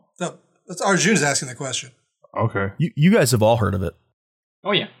Tom? No, that's Arjun's asking the question. Okay. You guys have all heard of it.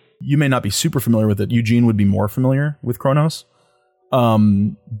 Oh yeah. You may not be super familiar with it. Eugene would be more familiar with Kronos.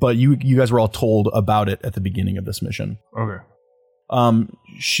 But you guys were all told about it at the beginning of this mission. Okay.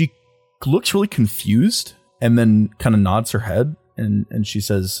 She looks really confused and then kind of nods her head and she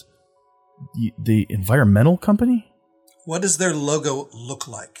says, the environmental company? What does their logo look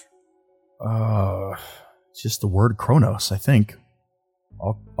like? Just the word Kronos, I think.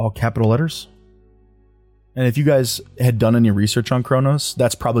 All capital letters. And if you guys had done any research on Kronos,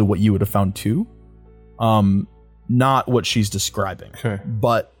 that's probably what you would have found too. Not what she's describing. Okay.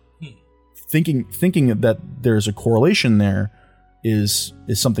 But thinking that there's a correlation there is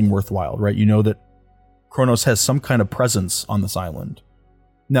something worthwhile, right? You know that Kronos has some kind of presence on this island.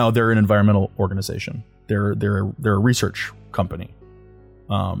 Now they're an environmental organization. They're a research company,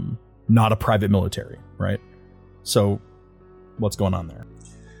 not a private military, right? So, what's going on there?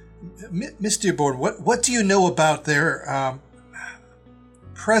 Miss Dearborn, what do you know about their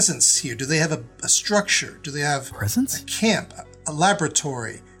presence here? Do they have a structure? Do they have Presence? a camp, a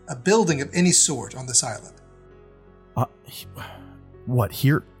laboratory, a building of any sort on this island? What,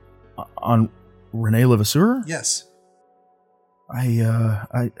 here on Rene Levasseur? Yes.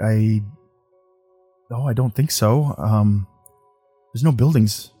 No, I don't think so. There's no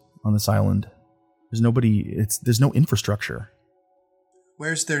buildings on this island. There's nobody. There's no infrastructure.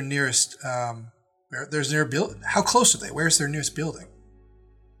 Where's their nearest? There's their build. How close are they? Where's their nearest building?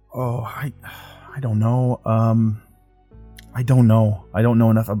 Oh, I don't know. I don't know. I don't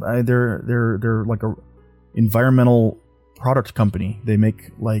know enough. They're like a environmental product company. They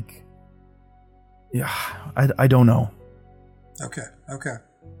make like, yeah. I don't know. Okay. All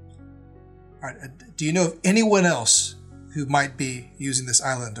right. Do you know of anyone else who might be using this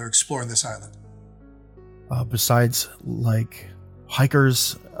island or exploring this island? Besides like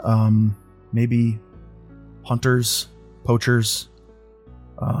hikers, maybe hunters, poachers.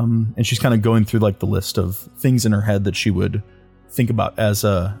 And she's kind of going through like the list of things in her head that she would think about as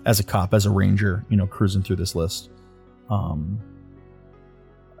a cop, as a ranger, cruising through this list. No,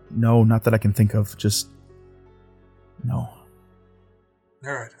 not that I can think of. Just no.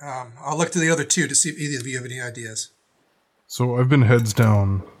 All right. I'll look to the other two to see if either of you have any ideas. So I've been heads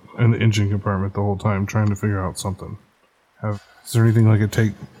down in the engine compartment the whole time trying to figure out something. Is there anything like a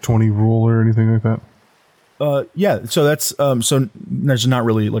take 20 rule or anything like that? Yeah, so that's so there's not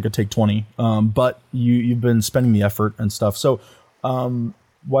really like a take 20, but you've been spending the effort and stuff. So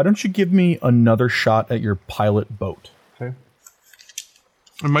why don't you give me another shot at your pilot boat? Okay.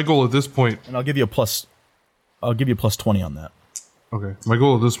 And my goal at this point, and I'll give you a plus 20 on that. Okay. My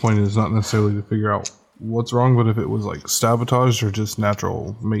goal at this point is not necessarily to figure out what's wrong, but if it was like sabotage or just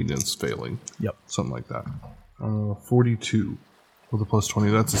natural maintenance failing. Yep. Something like that. 42 with a plus 20.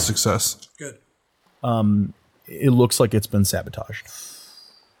 That's a success. Good. It looks like it's been sabotaged.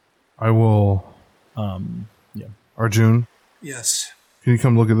 I will. Yeah. Arjun, Yes. can you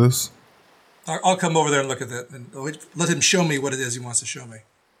come look at this? I'll come over there and look at it and let him show me what it is he wants to show me.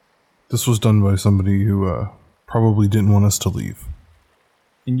 This was done by somebody who probably didn't want us to leave.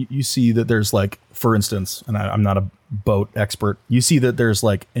 And you see that there's like, for instance, and I'm not a boat expert, you see that there's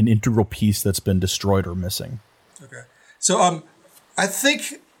like an integral piece that's been destroyed or missing. Okay. So I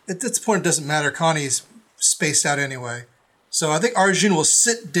think at this point it doesn't matter. Connie's spaced out anyway. So I think Arjun will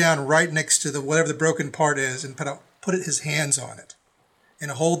sit down right next to whatever the broken part is and put his hands on it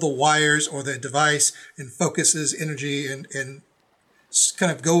and hold the wires or the device and focus his energy and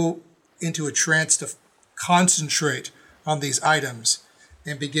kind of go into a trance to concentrate on these items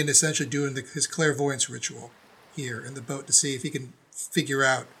and begin essentially doing his clairvoyance ritual here in the boat to see if he can figure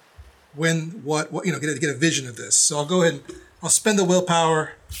out what get a vision of this. So I'll go ahead and I'll spend the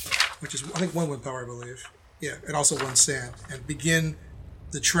willpower, which is I think 1 willpower, I believe. Yeah, and also 1 sand, and begin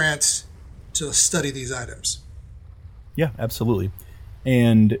the trance to study these items. Yeah, absolutely.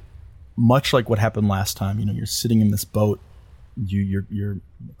 And much like what happened last time, you're sitting in this boat, you're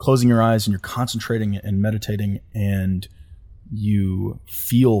closing your eyes and you're concentrating and meditating, and you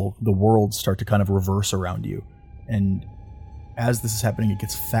feel the world start to kind of reverse around you. And as this is happening, it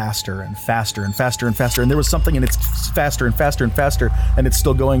gets faster and faster and faster and faster. And there was something, and it's faster and faster and faster, and it's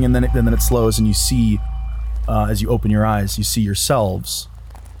still going, and then it slows, and you see, as you open your eyes, you see yourselves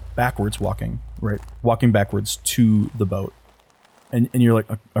backwards walking backwards to the boat. And you're like,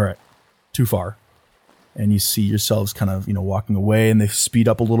 all right, too far. And you see yourselves kind of, walking away, and they speed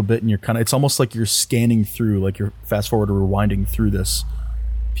up a little bit, and you're it's almost like you're scanning through, like you're fast forward or rewinding through this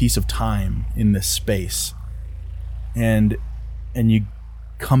piece of time in this space. And you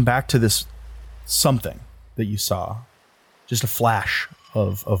come back to this something that you saw, just a flash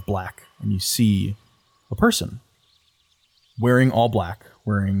of black, and you see a person wearing all black,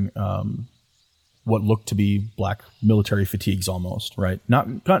 wearing what looked to be black military fatigues almost, right?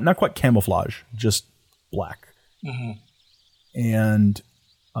 Not quite camouflage, just black. Mm-hmm. And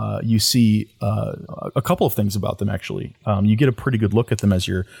you see a couple of things about them, actually. You get a pretty good look at them as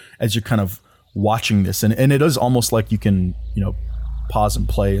you're kind of watching this, and it is almost like you can pause and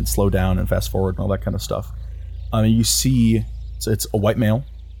play and slow down and fast forward and all that kind of stuff. You see it's a white male,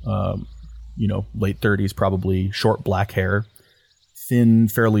 late 30s, probably, short black hair, thin,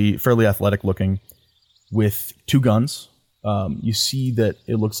 fairly athletic looking, with 2 guns. You see that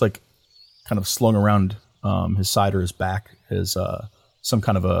it looks like kind of slung around his side or his back is some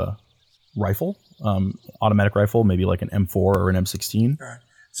kind of a rifle, automatic rifle, maybe like an M4 or an M16. All right.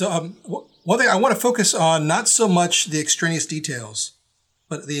 So one thing I want to focus on, not so much the extraneous details,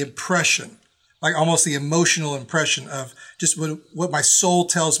 but the impression, like almost the emotional impression of just what my soul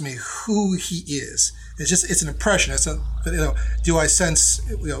tells me who he is. It's an impression. Do I sense,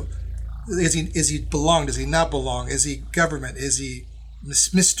 is he belong? Does he not belong? Is he government? Is he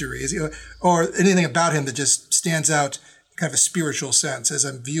mystery? Is he, or anything about him that just stands out in kind of a spiritual sense as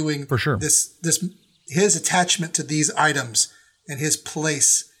I'm viewing for sure his attachment to these items and his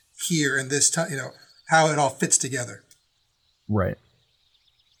place here in this time, how it all fits together. Right.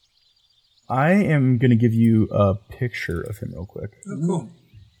 I am going to give you a picture of him real quick. Oh, cool.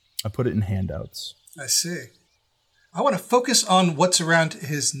 I put it in handouts. I see. I want to focus on what's around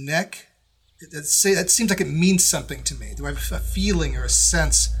his neck. That seems like it means something to me. Do I have a feeling or a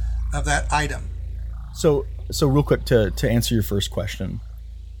sense of that item? So real quick to answer your first question,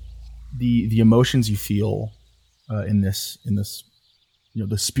 the emotions you feel in this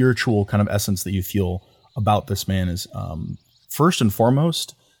the spiritual kind of essence that you feel about this man is first and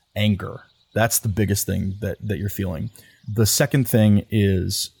foremost anger. That's the biggest thing that you're feeling. The second thing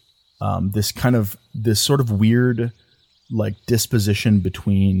is this sort of weird like disposition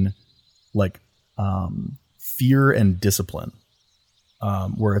between like fear and discipline,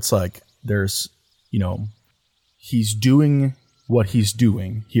 where it's like there's he's doing what he's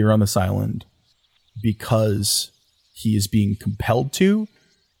doing here on this island because he is being compelled to,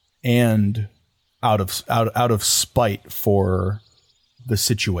 and out of spite for the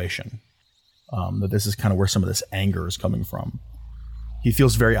situation. That this is kind of where some of this anger is coming from. He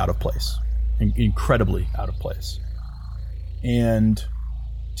feels very out of place, incredibly out of place. And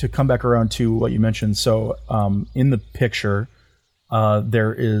to come back around to what you mentioned, so in the picture,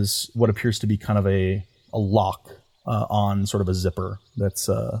 there is what appears to be kind of a lock on sort of a zipper that's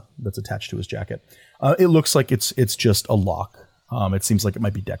attached to his jacket. It looks like it's just a lock. It seems like it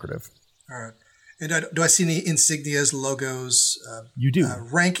might be decorative. All right. And do I see any insignias, logos? You do.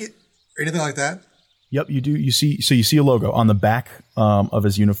 Rank it or anything like that? Yep, you do. You see a logo on the back of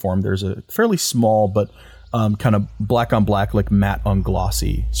his uniform. There's a fairly small but kind of black on black, like matte on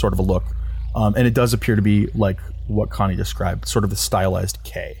glossy sort of a look. And it does appear to be like what Connie described, sort of the stylized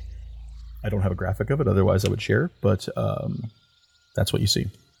K. I don't have a graphic of it, otherwise I would share, but that's what you see.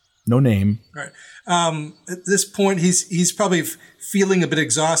 No name. All right. At this point, he's probably feeling a bit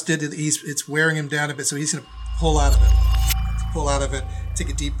exhausted. It's wearing him down a bit, so he's going to pull out of it. Take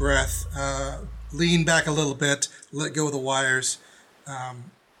a deep breath. Lean back a little bit. Let go of the wires.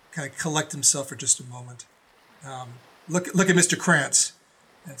 Kind of collect himself for just a moment. Look at Mr. Krantz.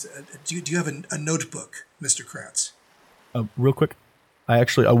 Do you have a notebook, Mr. Krantz? Real quick, I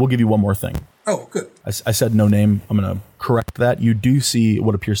will give you one more thing. Oh, good. I said no name. I'm going to correct that. You do see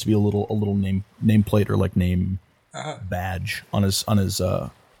what appears to be a little nameplate or like name badge on his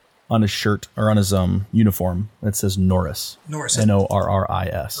shirt or on his uniform that says Norris. Norris.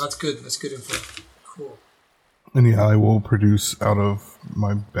 Norris. That's good. That's good info. Cool. And yeah, I will produce out of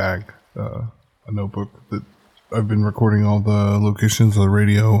my bag a notebook that I've been recording all the locations of the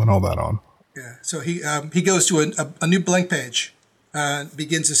radio and all that on. Yeah. So he goes to a new blank page.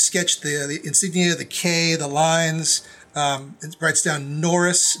 Begins to sketch the insignia, the K, the lines, and writes down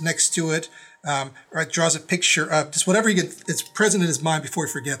Norris next to it. Draws a picture of just whatever it's present in his mind before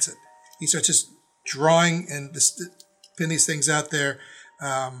he forgets it. He starts just drawing and just pin these things out there.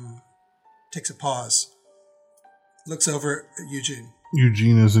 Takes a pause. Looks over at Eugene.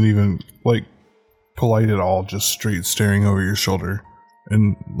 Eugene isn't even like polite at all, just straight staring over your shoulder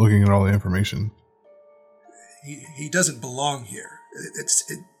and looking at all the information. He doesn't belong here.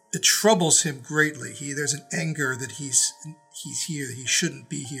 It troubles him greatly. There's an anger that he's here, that he shouldn't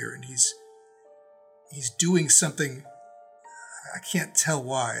be here, and he's doing something. I can't tell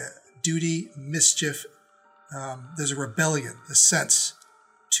why. Duty, mischief. There's a rebellion, a sense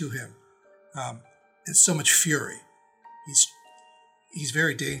to him, and so much fury. He's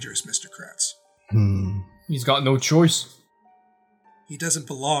very dangerous, Mr. Krantz. He's got no choice. He doesn't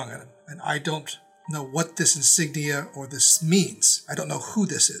belong, and I don't know what this insignia or this means. I don't know who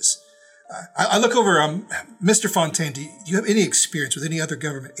this is. I look over, Mr. Fontaine, do you have any experience with any other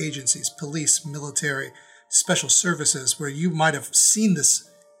government agencies, police, military, special services, where you might have seen this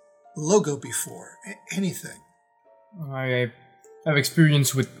logo before? Anything? I have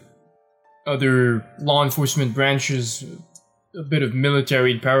experience with other law enforcement branches, a bit of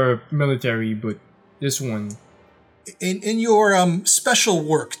military, paramilitary, but this one... In your special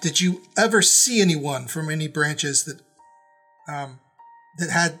work, did you ever see anyone from any branches that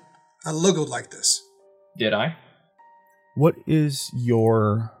had a logo like this? Did I? What is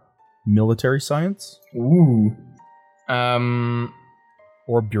your military science? Ooh.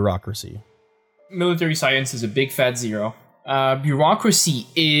 Or bureaucracy? Military science is a big fat 0. Bureaucracy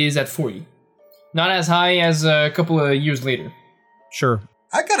is at 40. Not as high as a couple of years later. Sure.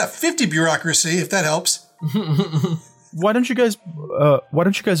 I got a 50 bureaucracy, if that helps. Why don't you guys,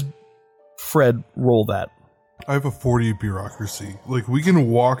 Fred, roll that? I have a 40 bureaucracy. Like, we can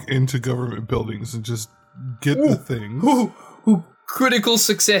walk into government buildings and just get the things. Ooh, critical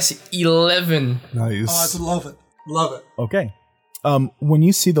success, 11. Nice. Oh, I love it. Love it. Okay. When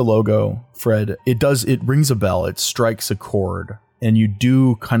you see the logo, Fred, it rings a bell. It strikes a chord, and you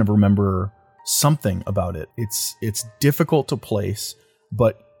do kind of remember something about it. It's difficult to place,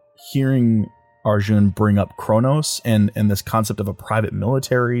 but hearing Arjun bring up Kronos and this concept of a private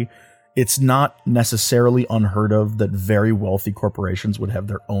military, it's not necessarily unheard of that very wealthy corporations would have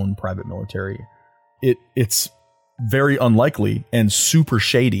their own private military. It's very unlikely and super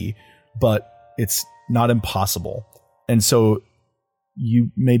shady, but it's not impossible. And so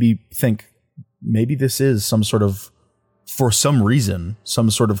you maybe think maybe this is some sort of, for some reason,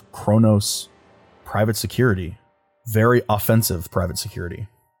 some sort of Kronos private security, very offensive private security.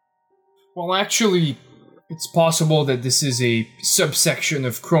 Well, actually, it's possible that this is a subsection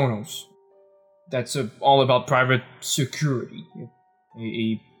of Kronos. That's all about private security.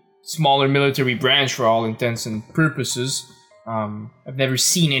 A smaller military branch for all intents and purposes. I've never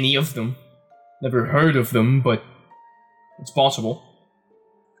seen any of them. Never heard of them, but it's possible.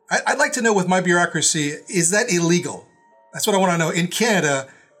 I'd like to know with my bureaucracy, is that illegal? That's what I want to know. In Canada,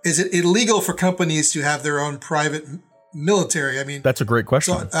 is it illegal for companies to have their own private military? I mean, that's a great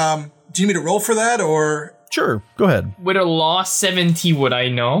question. So, do you need me to roll for that, or? Sure, go ahead. With a law 70, would I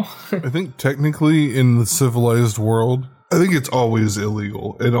know? I think technically in the civilized world, I think it's always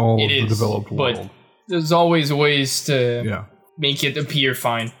illegal in all of the developed world. But there's always ways to make it appear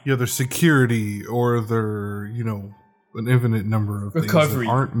fine. Yeah, there's security or there, an infinite number of things that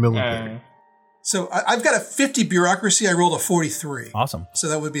aren't military. So I've got a 50 bureaucracy. I rolled a 43. Awesome. So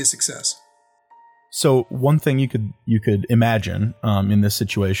that would be a success. So one thing you could imagine in this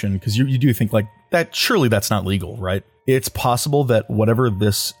situation, because you do think like that, surely that's not legal, right? It's possible that whatever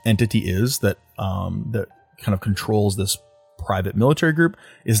this entity is that that kind of controls this private military group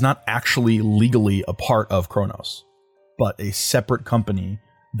is not actually legally a part of Kronos, but a separate company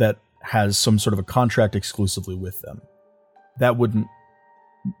that has some sort of a contract exclusively with them. That wouldn't,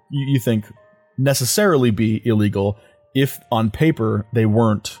 you think, necessarily be illegal if on paper they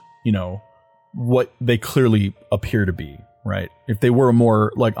weren't, what they clearly appear to be, right? If they were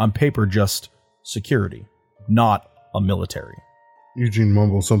more like on paper just security, not a military. Eugene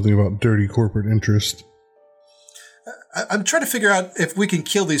mumbled something about dirty corporate interest. I'm trying to figure out if we can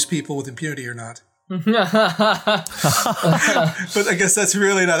kill these people with impunity or not. But I guess that's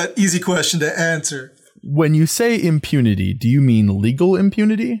really not an easy question to answer. When you say impunity, do you mean legal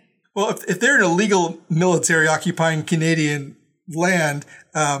impunity? Well, if they're an illegal military occupying Canadian land,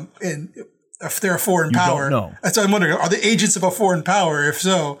 and if they're a foreign power, that's what I'm wondering. Are they agents of a foreign power? If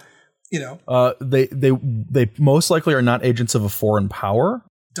so, they most likely are not agents of a foreign power.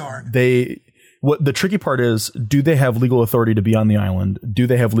 Darn. What the tricky part is, do they have legal authority to be on the island? Do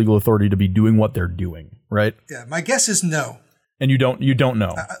they have legal authority to be doing what they're doing? Right? Yeah, my guess is no. And you don't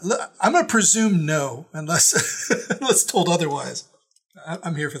know. I'm going to presume no, unless told otherwise.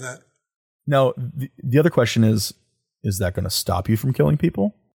 I'm here for that. Now, the other question is that going to stop you from killing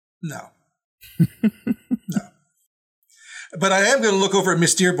people? No. No. But I am going to look over at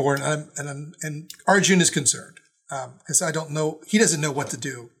Miss Dearborn, and Arjun is concerned because I don't know. He doesn't know what to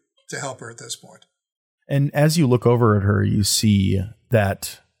do to help her at this point. And as you look over at her, you see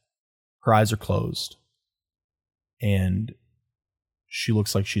that her eyes are closed, and she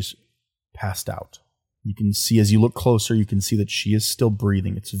looks like she's passed out. You can see, as you look closer, you can see that she is still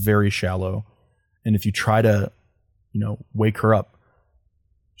breathing. It's very shallow. And if you try to, wake her up,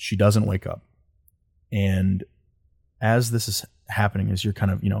 she doesn't wake up. And as this is happening, as you're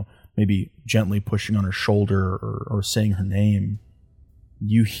kind of, maybe gently pushing on her shoulder or saying her name,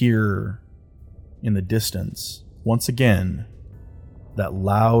 you hear in the distance, once again, that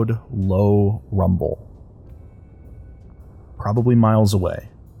loud, low rumble, probably miles away,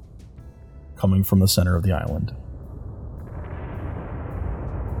 coming from the center of the island.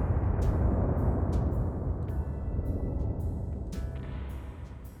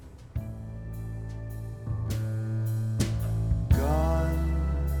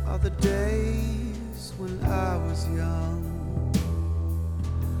 Gone are the days when I was young.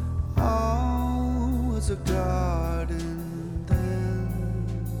 All was a garden then.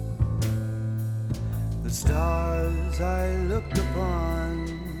 The stars I looked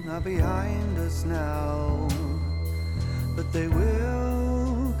upon are behind us now, but they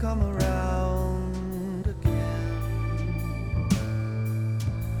will come around again.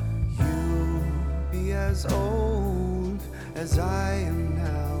 You'll be as old as I am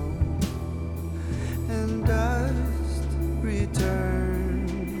now, and dust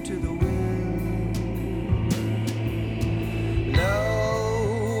return to the wind.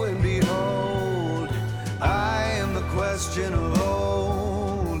 Lo and behold, I am the question of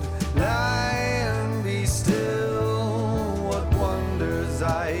old. Lie and be still, what wonders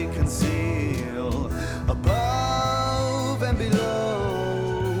I conceal. Above and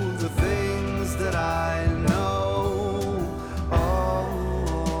below, the things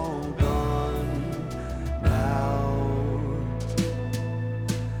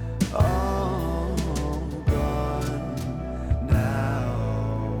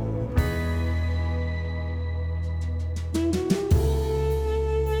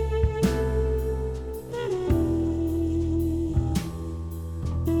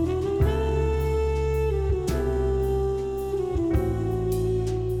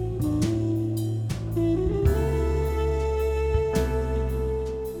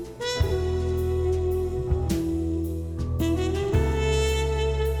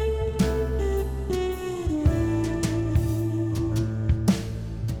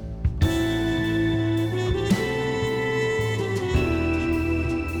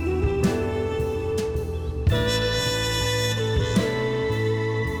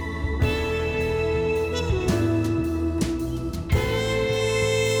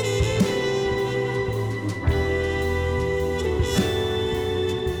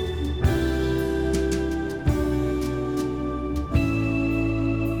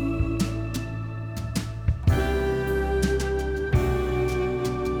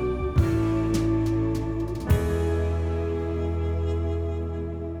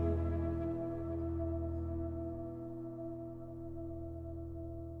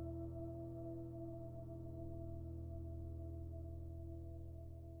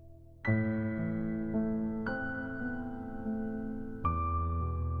you.